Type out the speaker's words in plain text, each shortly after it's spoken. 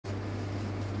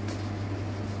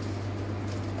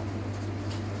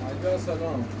یا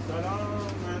سلام. سلام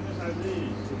مهندس عزیز.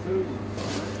 چطوری؟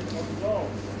 خدا.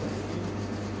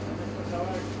 تو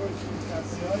خبر کجی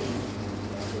کسیایی؟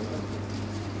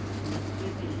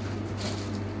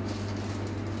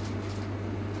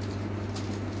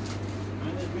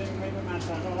 مهندس بریم به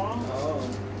منطقه ها؟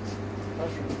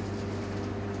 باشو.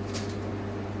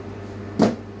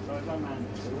 سلام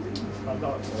مهندس.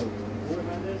 خدا. خوبه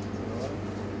مهندس؟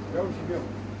 بیا بشی بیا.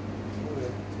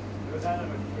 بیا زنه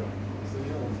باشی بیا.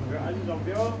 بیا عزیزم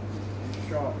بیا.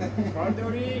 کار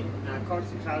داری؟ نه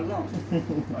کارسی خرزان.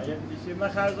 باید دیسی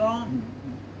بخرزان.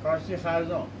 کارسی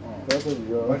خرزان.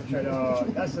 باشلا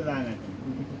دست دهنه.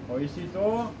 پاییسی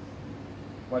تو.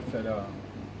 باشلا.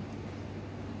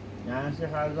 یعنی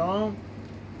خرزان.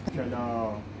 باشلا.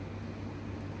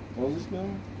 بازش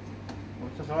کنم؟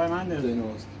 چه خبر مهندس؟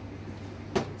 زینوست.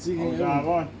 چی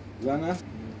جوان. زن است؟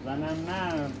 زنم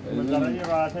نه. مزرعی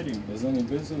راحت داریم. بزنیم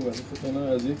برسیم واسه خودتون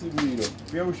اذیتی بگیره.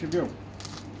 بیا بشی بیا.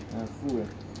 خوبه.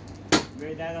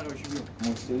 بیا 10 دقیقه بشی بیا.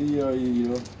 مشتری یا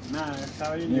ایرو؟ نه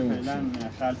خبری فعلا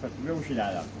خلفت. بیا بشی 10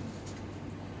 دقیقه.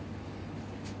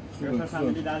 بیا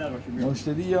فهمیدی 10 دقیقه بشی بیا.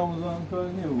 مشتری یا مزاحم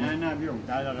کاری نیو؟ نه بیا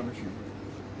 10 دقیقه بشی.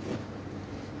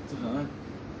 چه خبر؟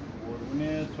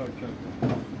 قربون ساکت.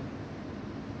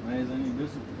 من یه زنی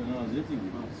برسیم خودتون اذیتی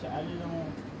بگیره. چه علیزمون؟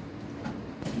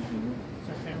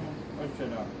 چه خیمون؟ باش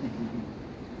چرا؟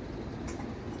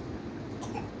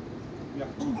 بیا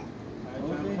خون.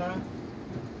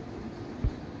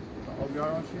 آب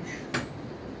بیارم چیش؟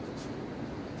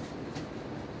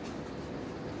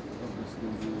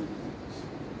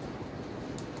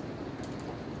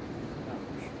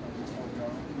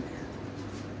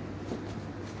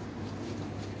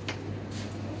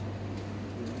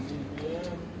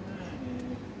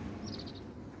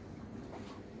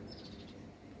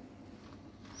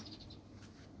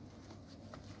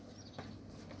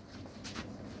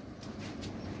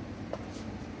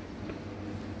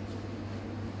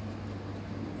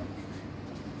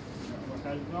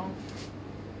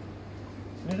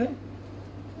 میره؟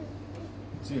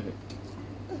 چیه؟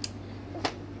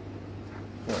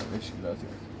 خب اشکالاتی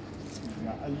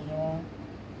یا علیزم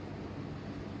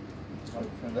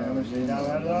دیده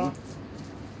بردا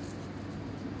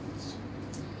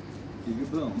دیگه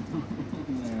برم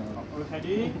آب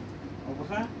بخری؟ آب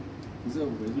بخر؟ بزا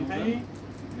بخیر میخری؟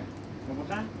 آب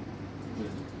بخر؟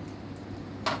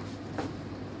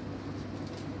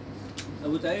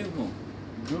 ابو تعریف کن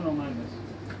جون مهندس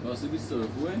واسه 20 تا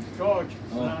خوبه؟ شاک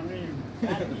ممنونیم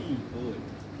بدی خوبه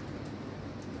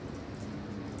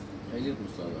خیلی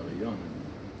دوست داره یا نه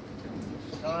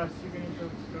چی کنیم تو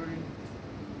ستوری؟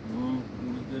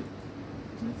 مورد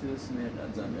نتیرسینه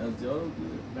قد زمین از دیار رو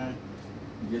بوده بله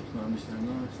یه تو هم بیشتر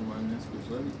نه شما هم نست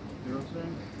بزاری درسته؟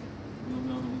 بیام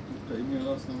همون تو قیمی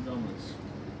راستم جام هست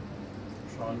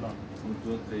انشاءالله اون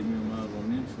تو قیمی اومد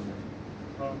رامین شده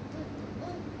خب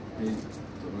ای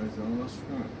تو میتونم باش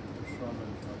کنم انشاءالله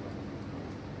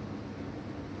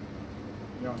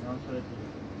یا نه سرتی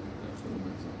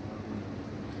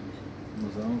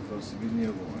مزاحم فارسی بید نیه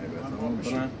با من ایبت همون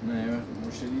برن نه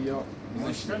مشتری یا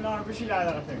مشکل نه بشی 10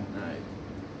 دقیقه تیم نه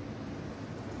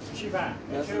بشی بر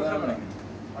دست دارم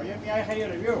آیا میای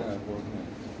خیره بیو نه قربونه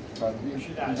قلبی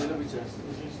بشی 10 دقیقه اینجا بیچست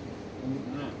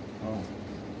نه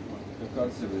تو کار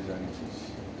سه بجانی چیش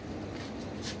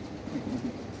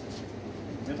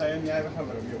بتا میای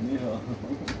بخبر بیو نیه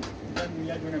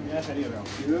میای دونه میای خیره بیو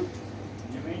بیو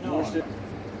یمین مشتری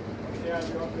از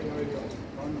بیو خیره بیو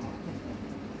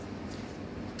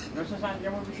نرسه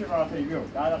سنگمون بشه راحتی بیو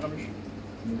 10 دقیقه بشی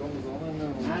نگاه مزاحم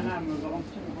نه مزاحم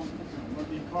چه میخوام ما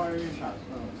این کارش هست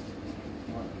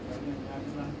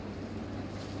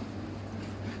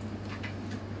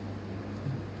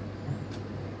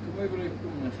تو باید برای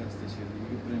کم نخسته شدی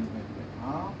دیگه بریم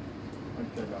ها؟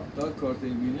 تا کارت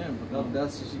بینه فقط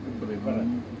دستشی که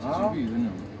بریم چیزی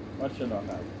بینم باشه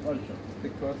لاغر باشه به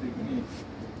کارت بینی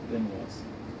دنیاست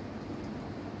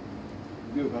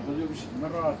بیو بخدا بشی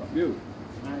من راحتم بیو نه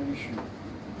ایشی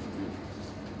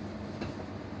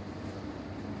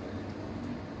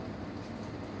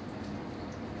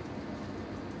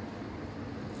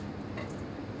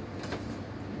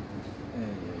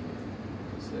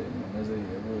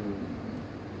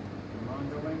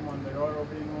ماندگار رو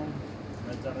بینم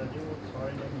مجرده و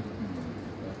سایل نمید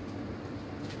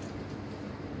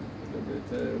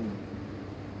بهتره اون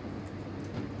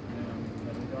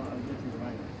نمیدان از یه تیر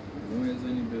مگه اون یه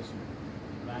زنی بسون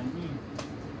بندی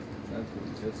نه توی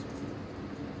جسم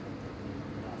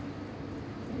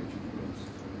اون یکی تو بمست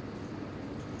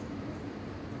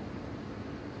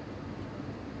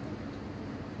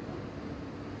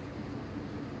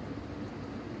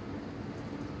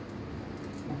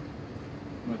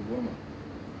مدبوما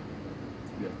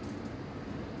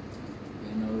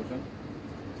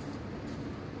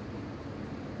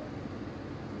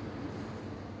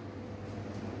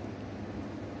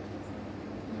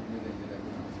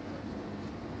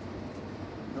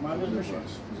عملش بشه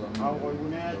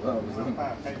قربونه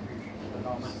نفر خیلی پیش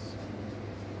سلامت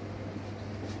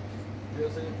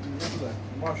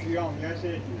ماشیام یه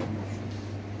سیتی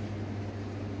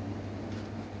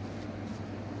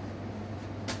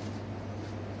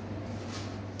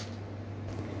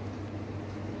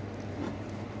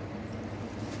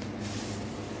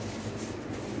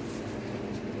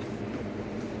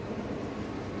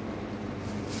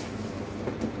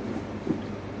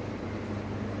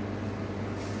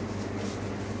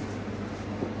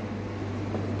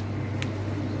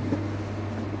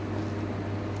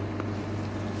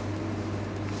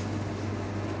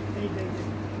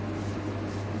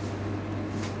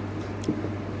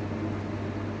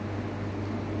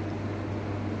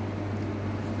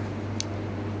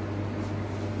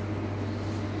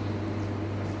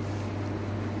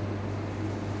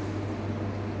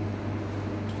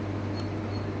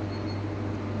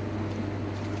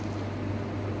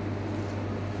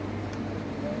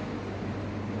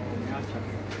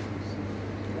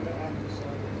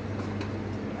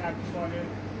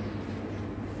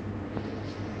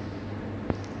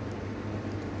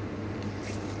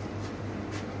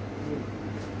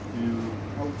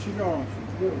چی بیارمشید؟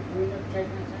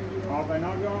 آب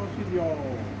انار بیارمشید یا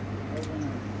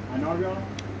انار بیارم؟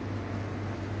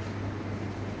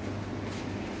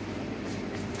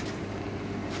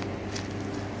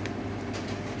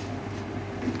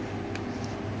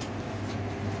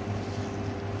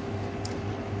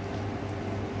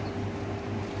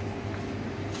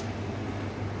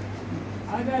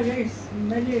 اگر یک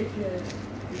ملیک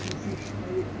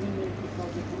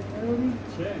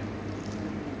چه؟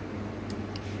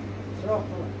 سراغ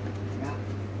کنم نه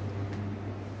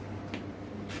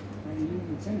این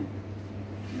میتونه این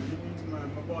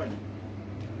موبایل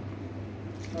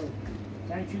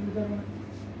چند کیلو داره؟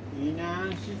 این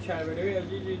هنسی کربره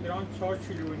از این لیدران 4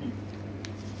 کیلو و نیم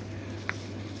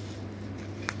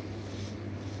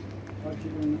 4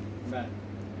 کیلو و نیم؟ بله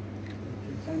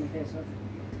چند حساب؟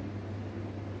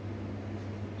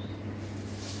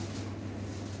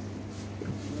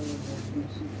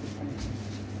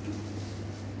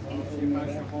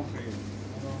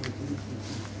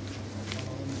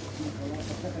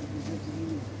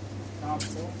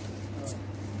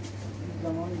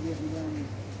 زمانی گردیدن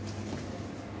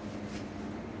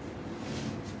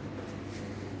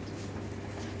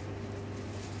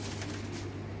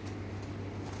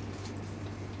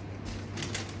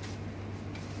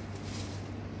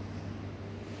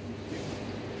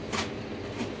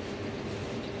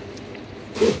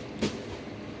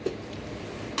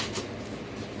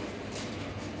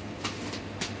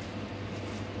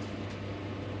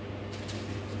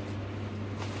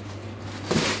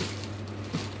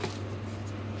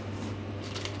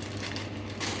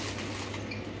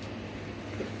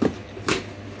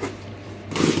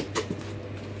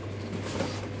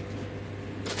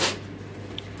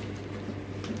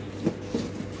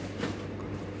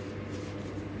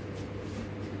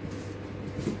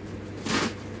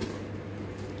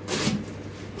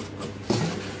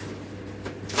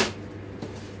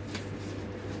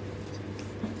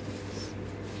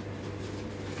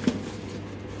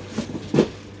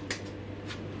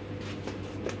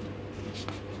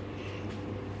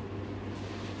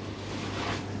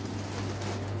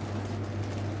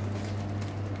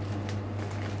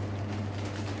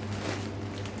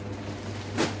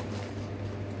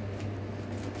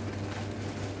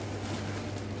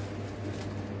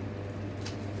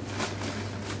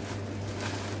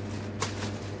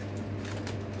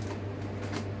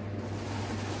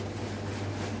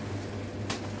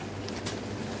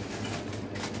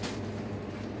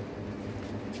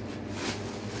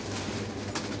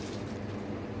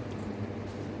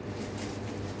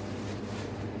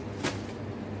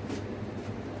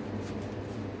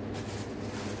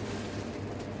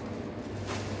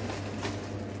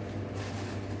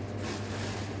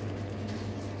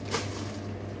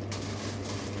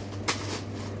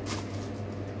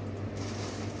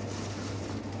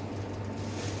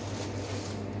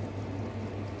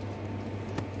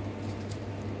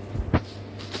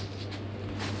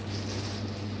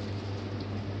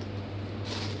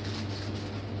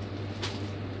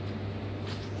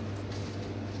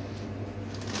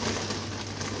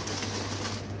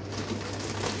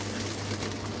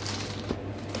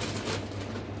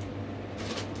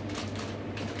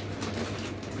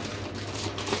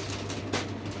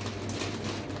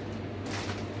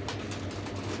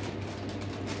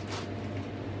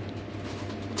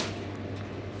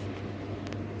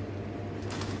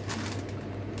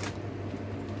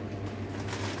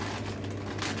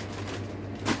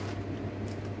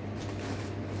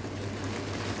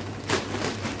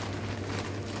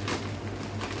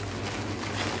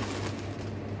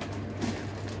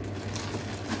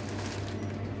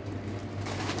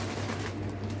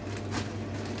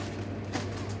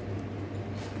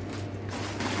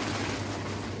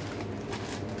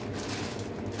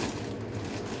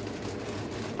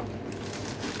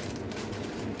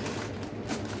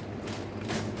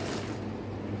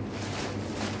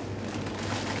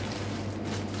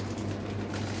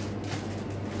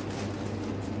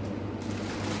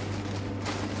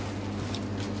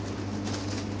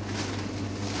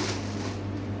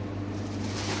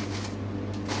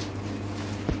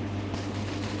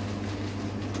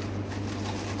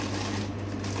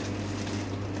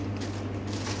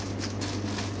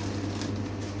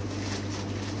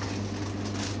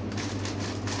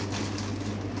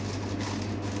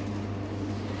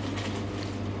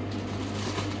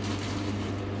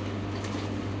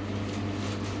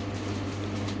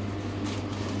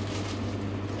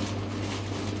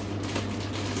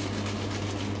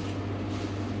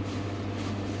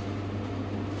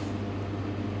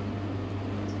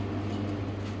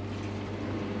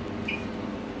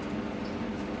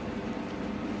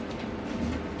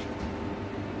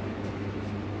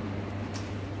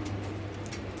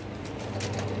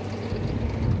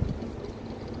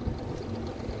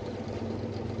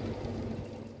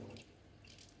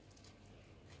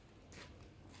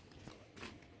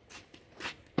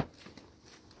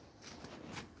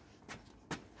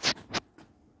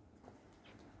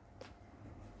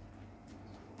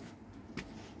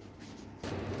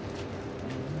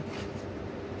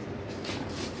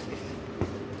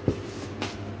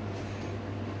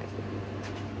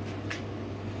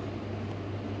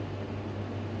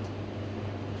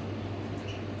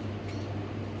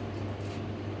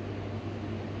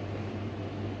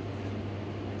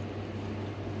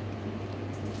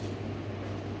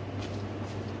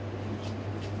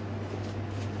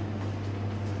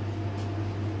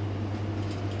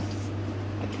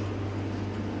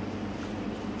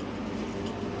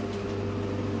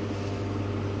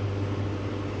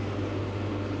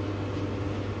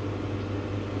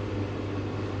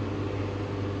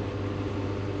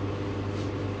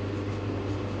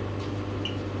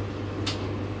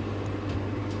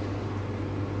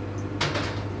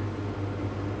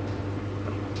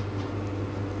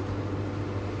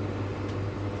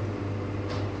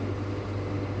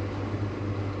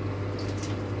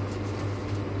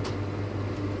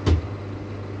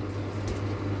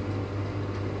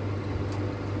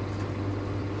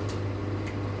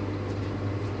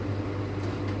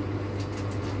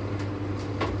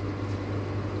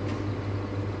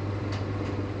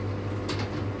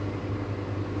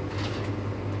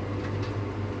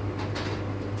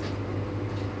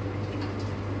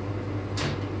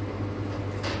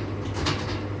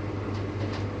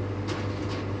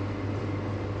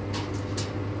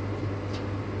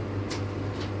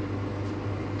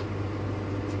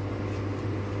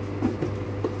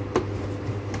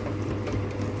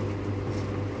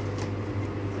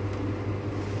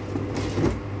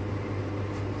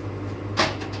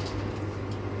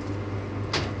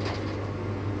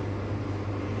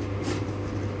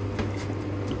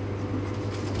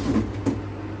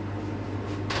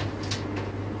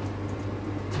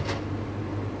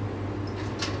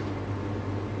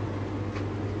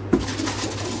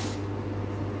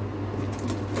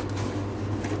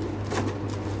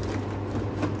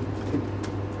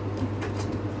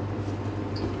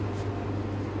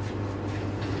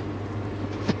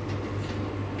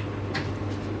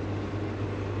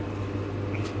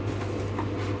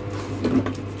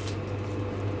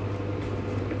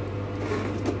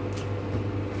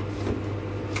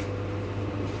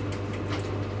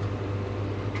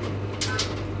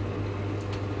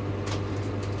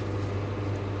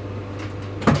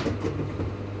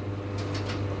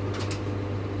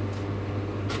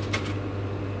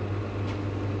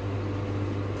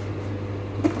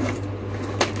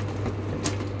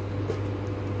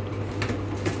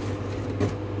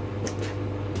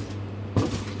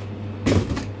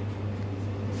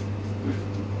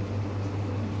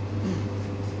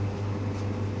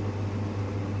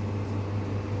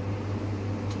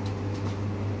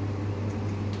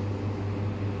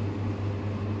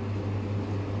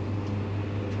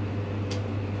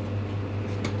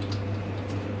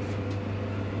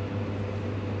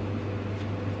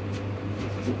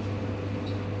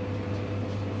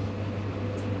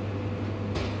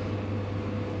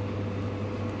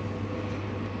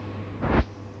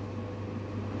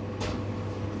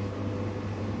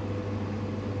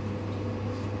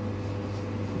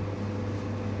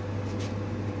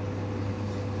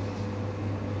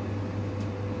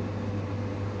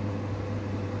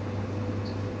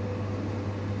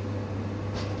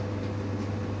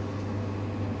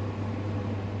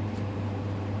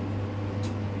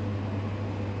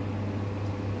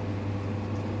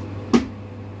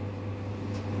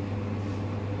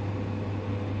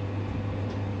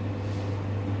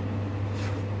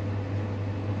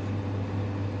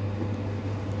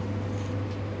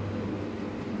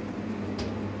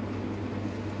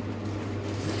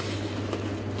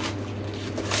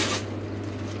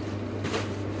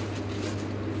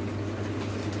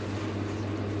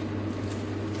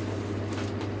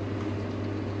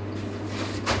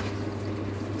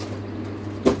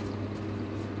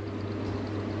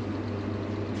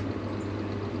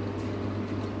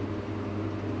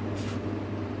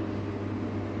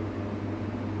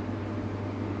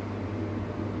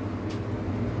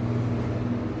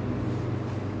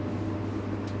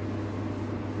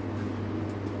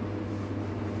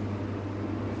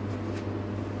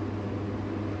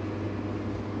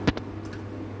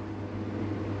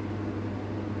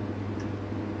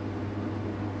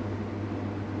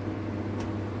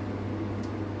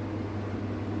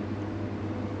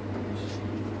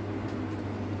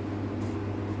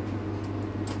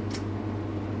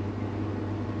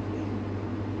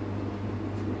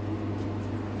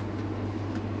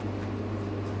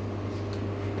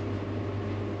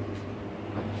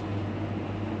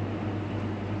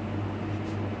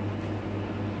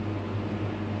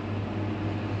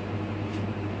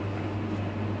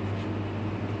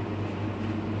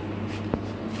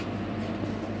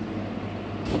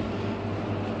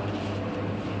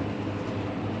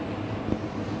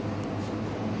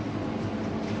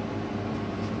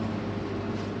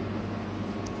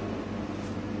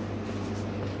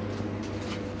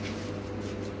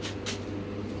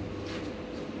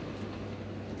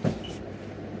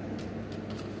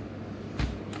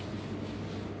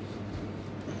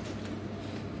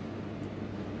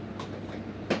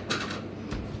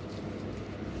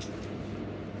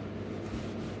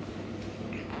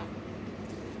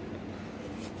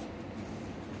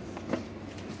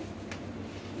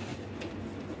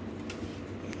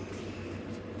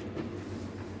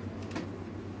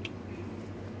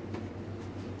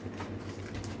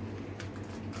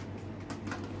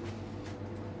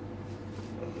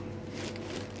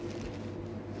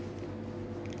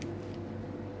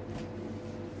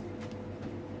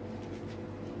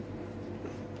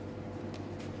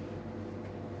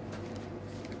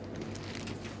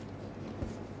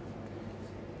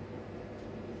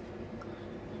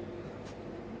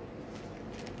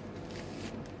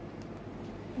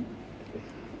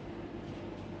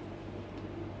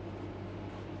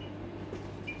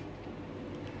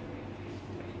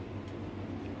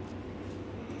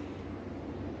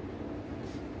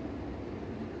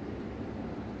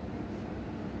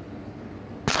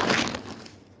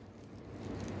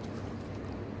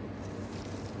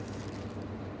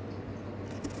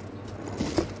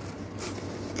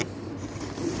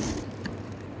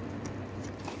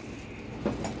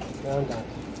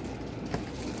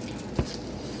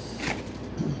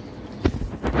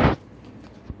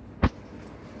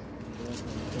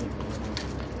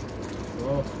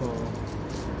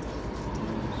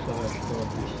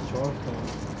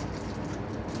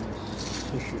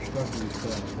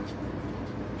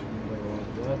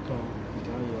تا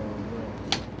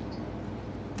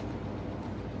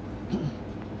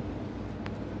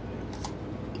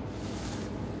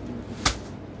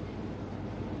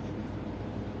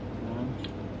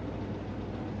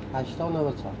 11 هشتا و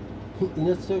 94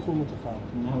 اینه چه خونی تو خواهد؟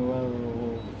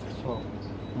 94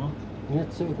 ها؟ اینه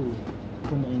چه خونی؟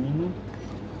 کن اینه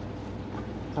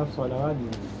 7 سال بعد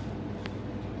دیگه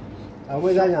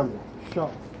اوه دایم شا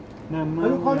نه من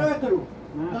الو کانه اترو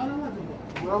نه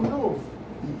ممنون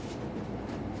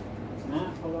نه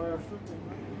خدا یا شکر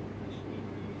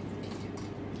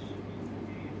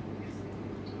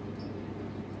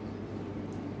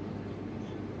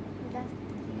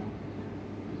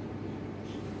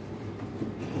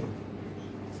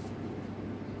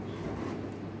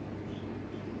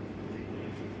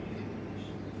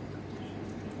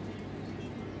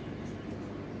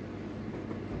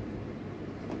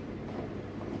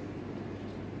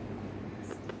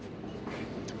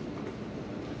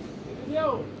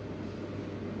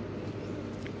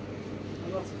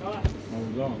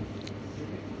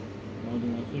موضوع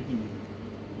مسيحي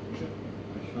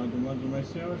أشهد موضوع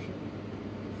مسيحي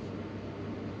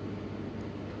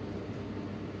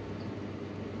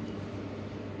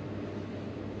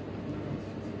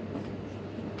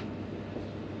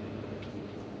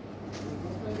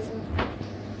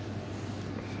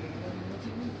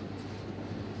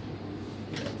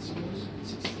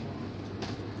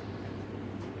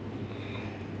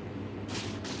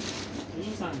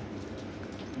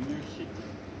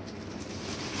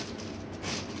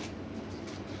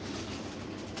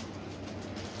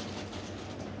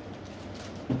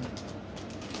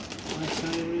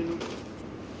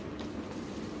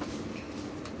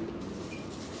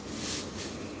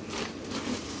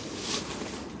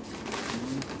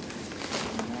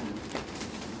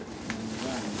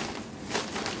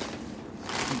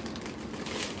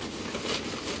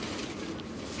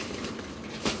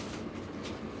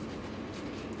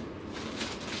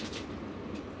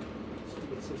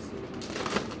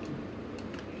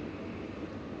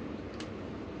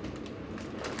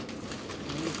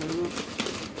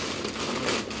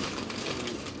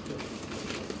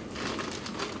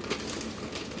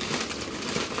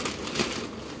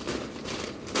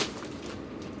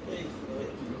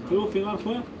Tu final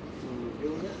foi?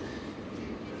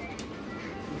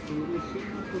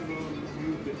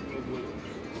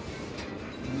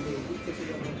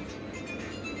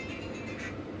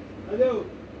 Alo.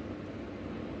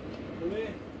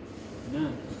 نه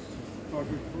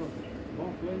کارتش رو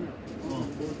بانک نه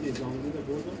برد ادامه ده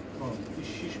بردم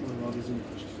 6 ماه آرزو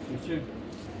داشت چه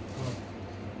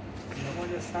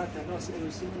نماز ساعت ناس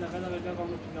روسی من نقدر بگم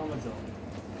قانون نماز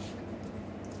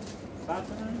ساعت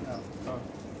نه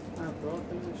افراد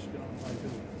مشکل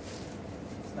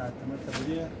ساعت ما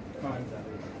تبلیغ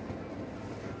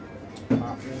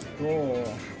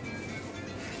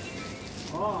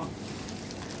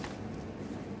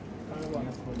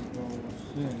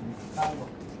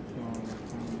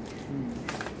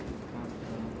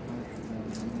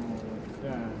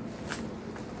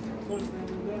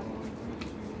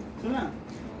تو نه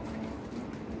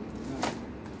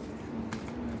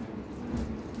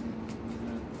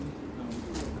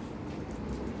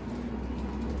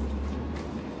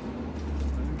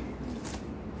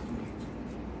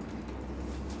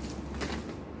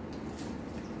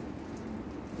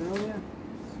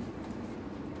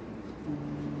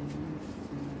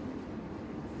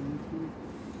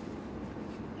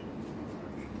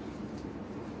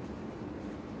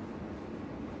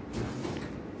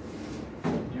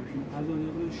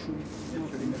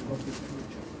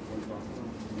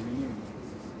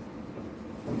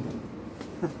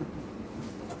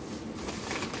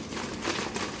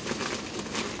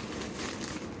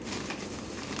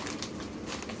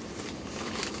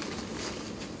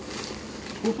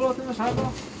Hoeveel is het hebben?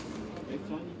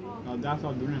 10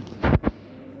 سال دونه.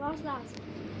 Waar is dat?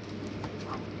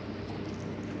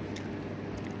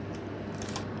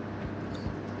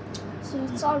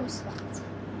 Zoiets is dat.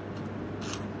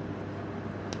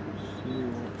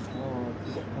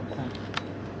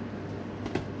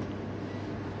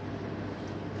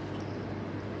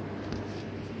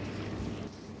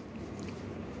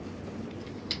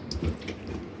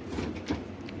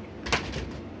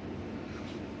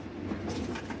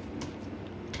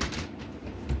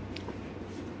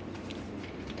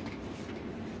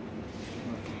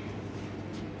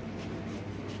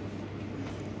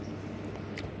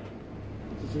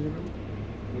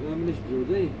 منش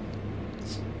بروده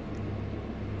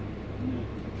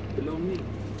بلومی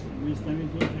میستمی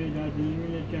تو خیلی عادی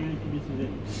میشه که این کلیسه.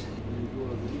 دو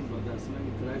آزمین با دست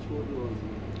من ترش بود دو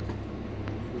آزمین.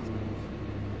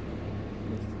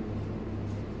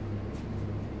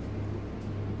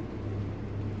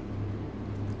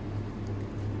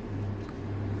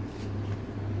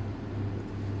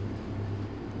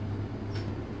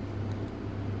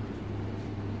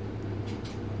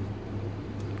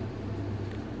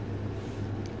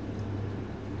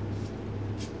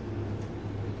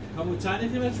 همون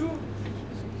چند تیمه چو؟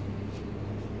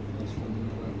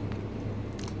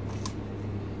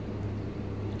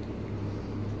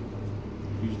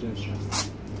 بیشتر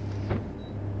شست.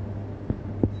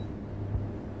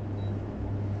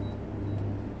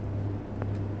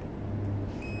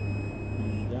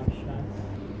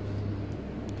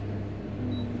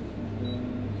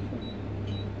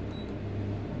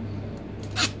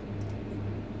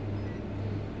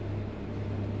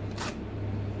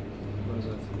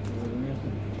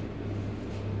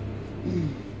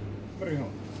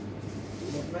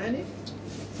 مطمئنی؟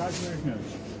 تجربه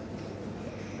نمیشه.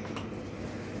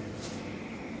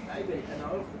 ای بری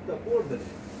کنار خوب تا برد داره.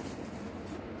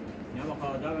 نه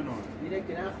بخواه ده بنام. میره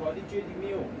که نه خالی چه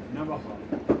دیمیو. نه بخواه.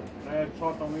 نه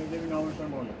 4 تا میده بی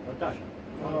نامشون بالا. بتاش.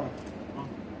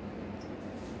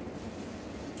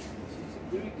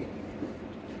 دوری که.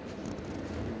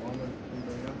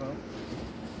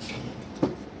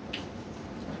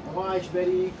 آقا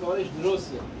اکبری کارش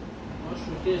درسته. ما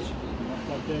شوکش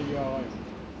مستقل یا آقای.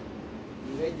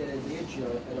 میره درجه چی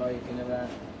ارائه کنه و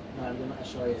مردم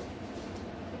اشایه.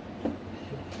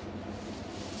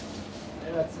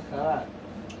 ایوه چه خبر؟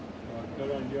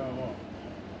 مستقل یا آقا.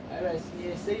 ایوه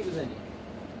یه سری بزنی.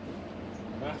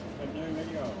 وقت خدمه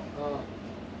میگی آقا.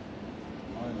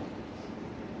 آینا.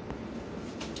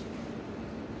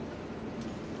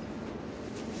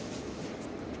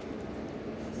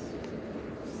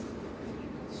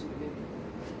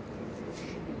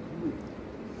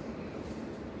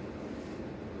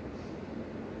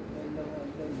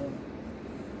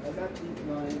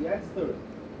 Jetzt durch.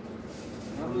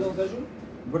 Haben wir das schon?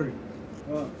 بری.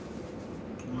 Ja.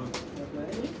 نه. Was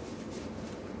meine ich?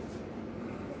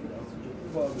 Das ist schon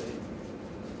vorbei.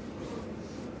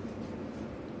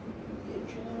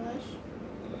 Jetzt schon was?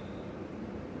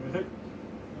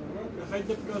 بخواید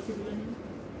دپلاسی بزنیم؟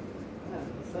 نه،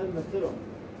 مثلا مترو.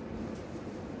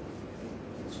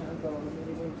 چند تا آنها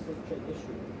می‌ریم سکه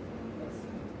شد. بس.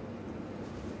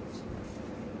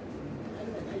 نه،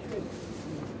 نشد.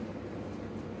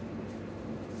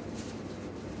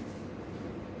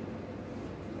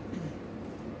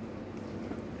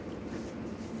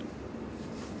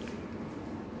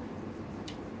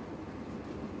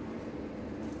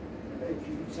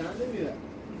 چند میره؟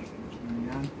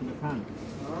 میگن پول 5.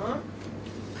 ها؟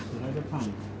 پول 5.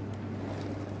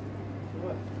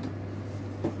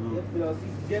 یه پلاستیک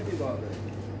دیگه بیباره.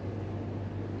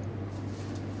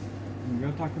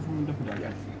 میگن تکشون میده پول.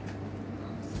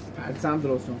 پرچم هم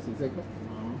درست شانسی سکو.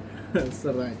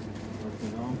 سر رنگ.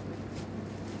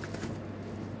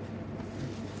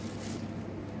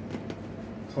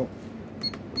 خب.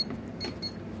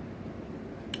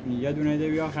 یه دونه ده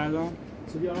بیا خردم.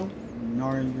 چی بیارم؟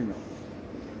 نارنجی بیا.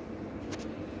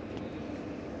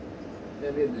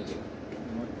 ببین دیگه.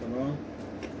 مثلا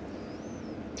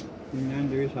اینن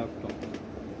 270.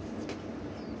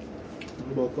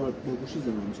 با کارت با گوشی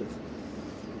زمان میشه.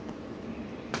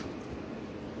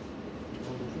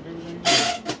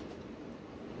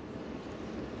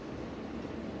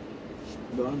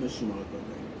 دارم شماره کار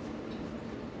داریم.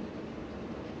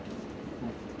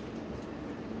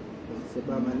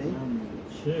 سبب منی؟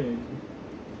 چه؟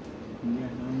 میگه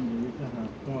هم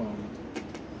 270.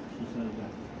 610.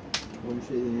 اون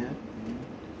شده نه؟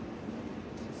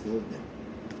 سوده.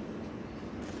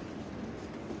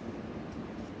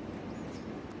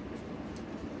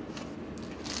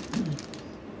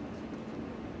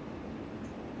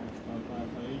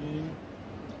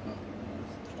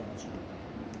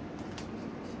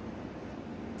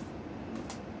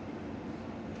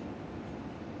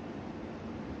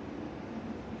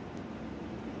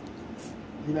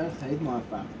 دیدن خرید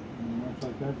موفق.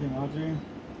 متشکرم حاجی. اینم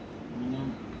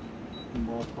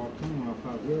با کارتون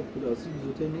موفق. یه پلاستیک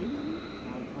زوته نی؟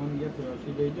 الان یه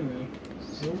پلاستیک دیدم.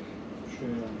 چه؟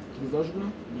 دیزاش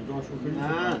کنم؟ دیزاش کنم.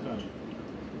 نه.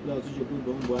 پلاستیک جو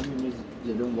به اون باید میمیز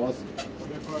جلوم واسه.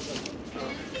 خدا کار دارم.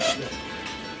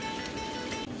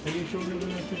 خیلی شغل بدون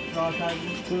که راه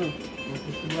کردیم. چون؟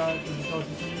 وقتی که دیزاش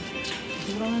کنیم.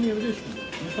 تو برای من یادش کن.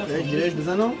 گیرش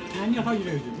بزنم؟ نه نخواه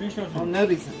گیرش بزنم. میشناسم. هم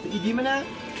نریسم. ایدی منه؟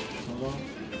 حالا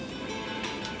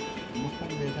مخم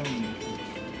بهتر میشه.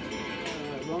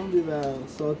 بام بی و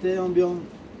ساعته هم بیام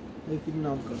یه فیلم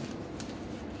نام کنم.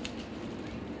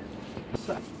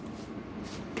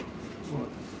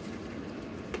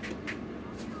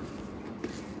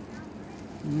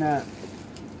 نه.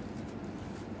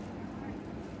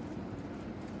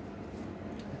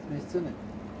 اسمش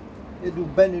یه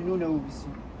دوبن نونه او بیسی.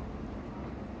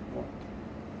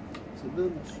 چه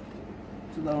دارمش؟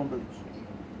 چه دارم بدمش؟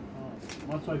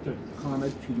 ما سایتر. خانه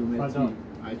کیلومتری.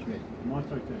 اکبر. ما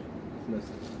سایتر.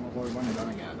 خلاصه. ما قربان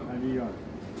دارم گردم. علی یاد.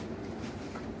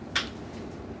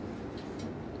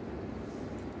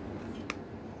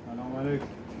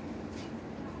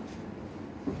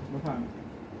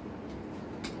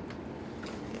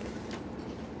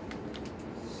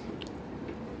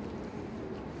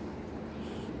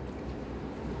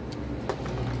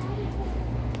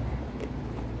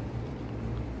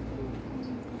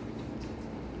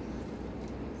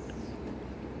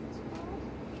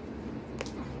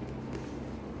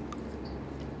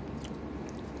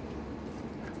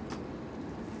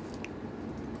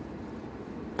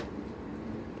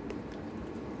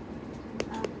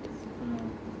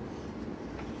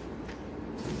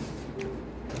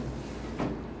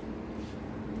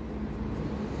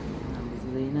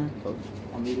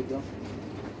 Amerika.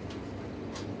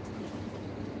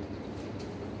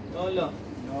 Lala.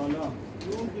 Lala.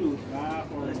 Jord.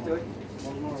 Vad står det?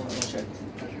 Kött.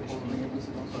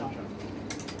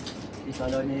 Vi tar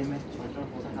lån med.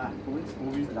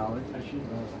 خوبی؟ سلامت.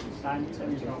 سنگی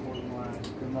نمیشه خورما.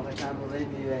 ما چند روزه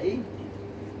میوه‌ای؟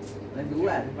 من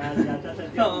دوار.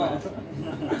 وضعیتت دیگه.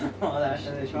 آره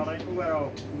شده شما. شما خوبه رو.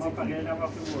 ما فقیه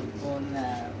نوافی بود. اون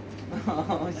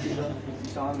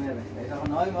شما میره.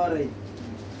 ایشان نای ماری.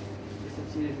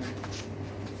 چی؟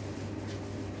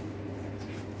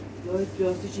 دای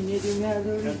پیاستی چی نیدی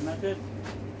میاردی؟ خدمتت.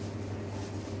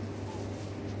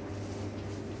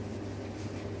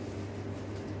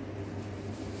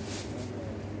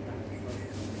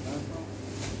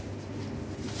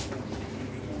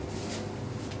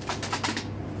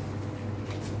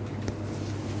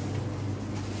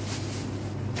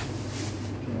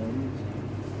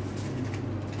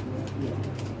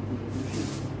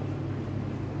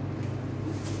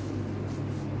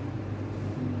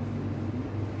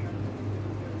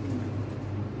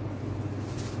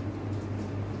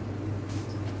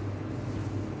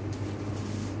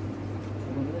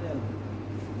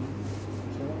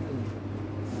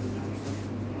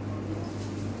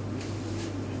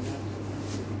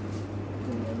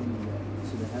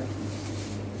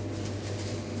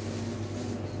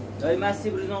 دای مستی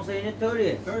بریزن حسینه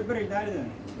طوریه؟ طور برید دردن.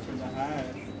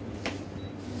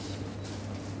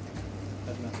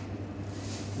 خدمت.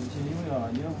 چی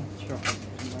می‌آیی؟ چرا؟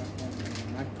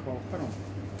 من کافرم.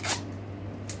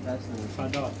 دست نمیشه.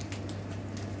 فدا.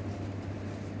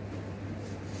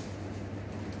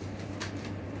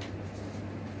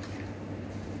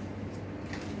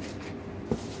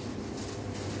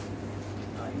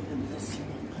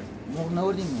 مرغ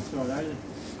نوردیم چرا دردن؟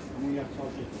 همون یک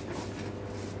ساعتی.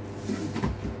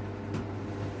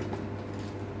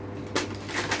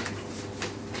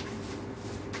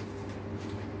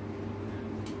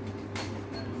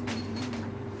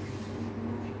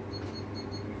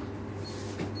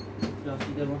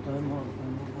 راستی در منطقه ما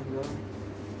بیارم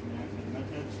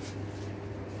خدمتت.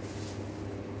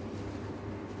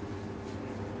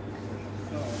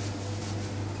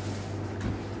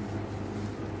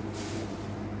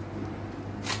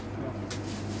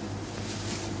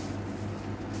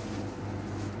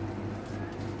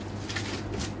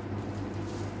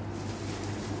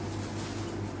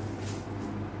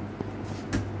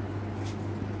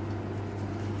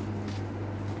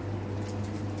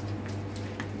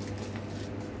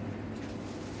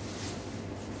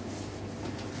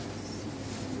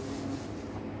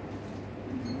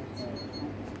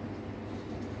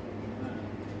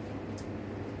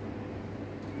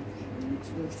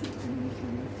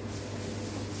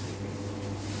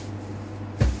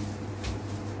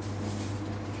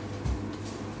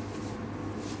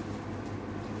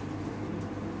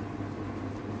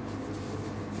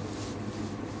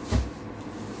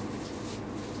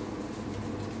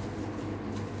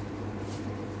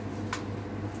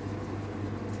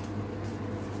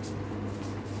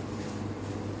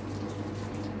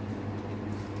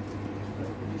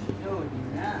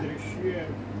 درشیه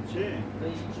چه؟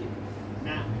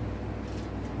 نه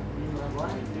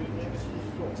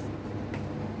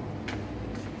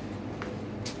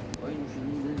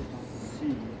سی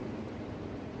 9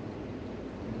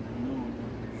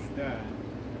 18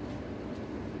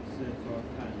 3 تا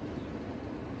 5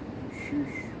 6 9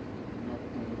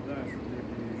 15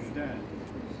 18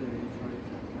 3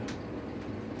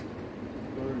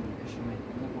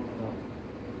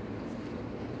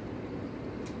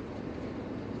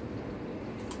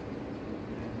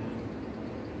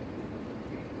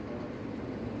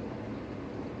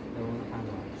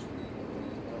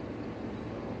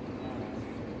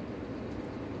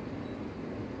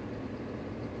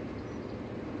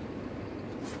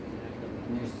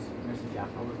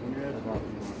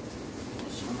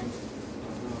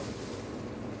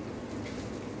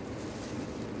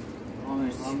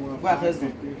 وقت هستم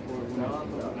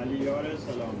علی یار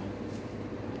سلامت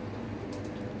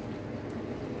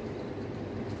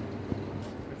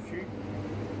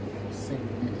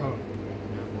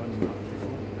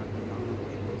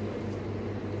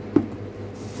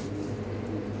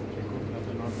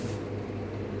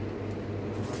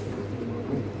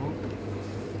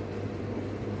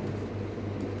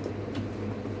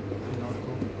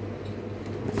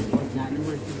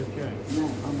نه هم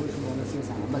باش بالا سی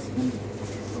سنه بس نمی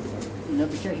اینا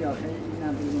بچش آخه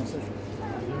اینا به نصف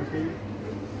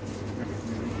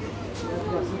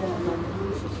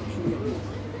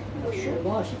شد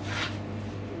باشه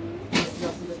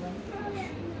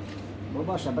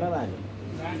باشه برای بعدی نه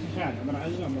چه شد برای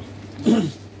عزیزم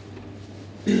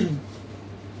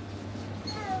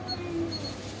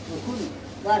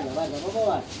برده بابا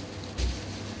برده.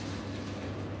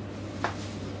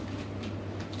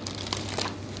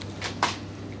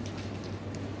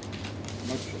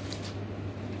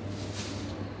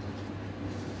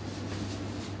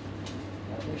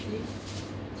 برداشتی؟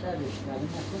 چه داشتی؟ تعلیم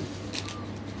نکن.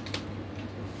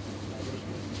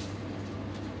 برداشتی؟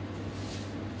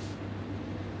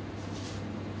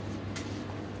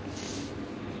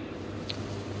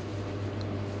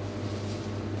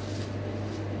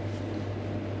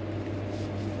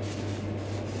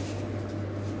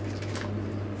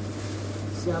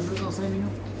 C'est un peu dans 5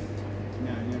 minutes.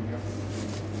 نه نمی‌گم.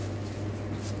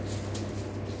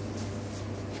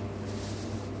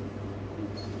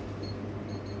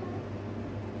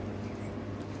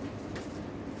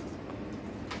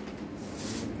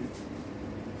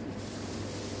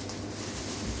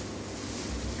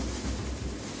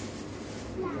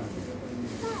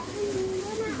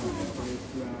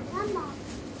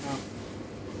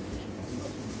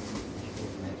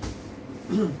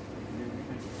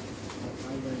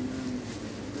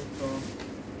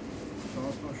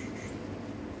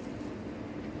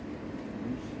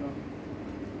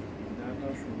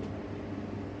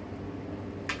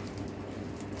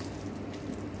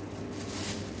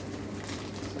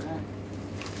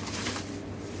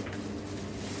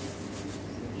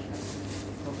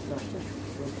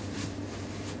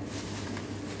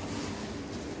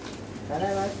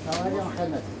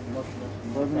 خدمت.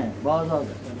 قربونه. باز آده.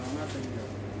 سلامت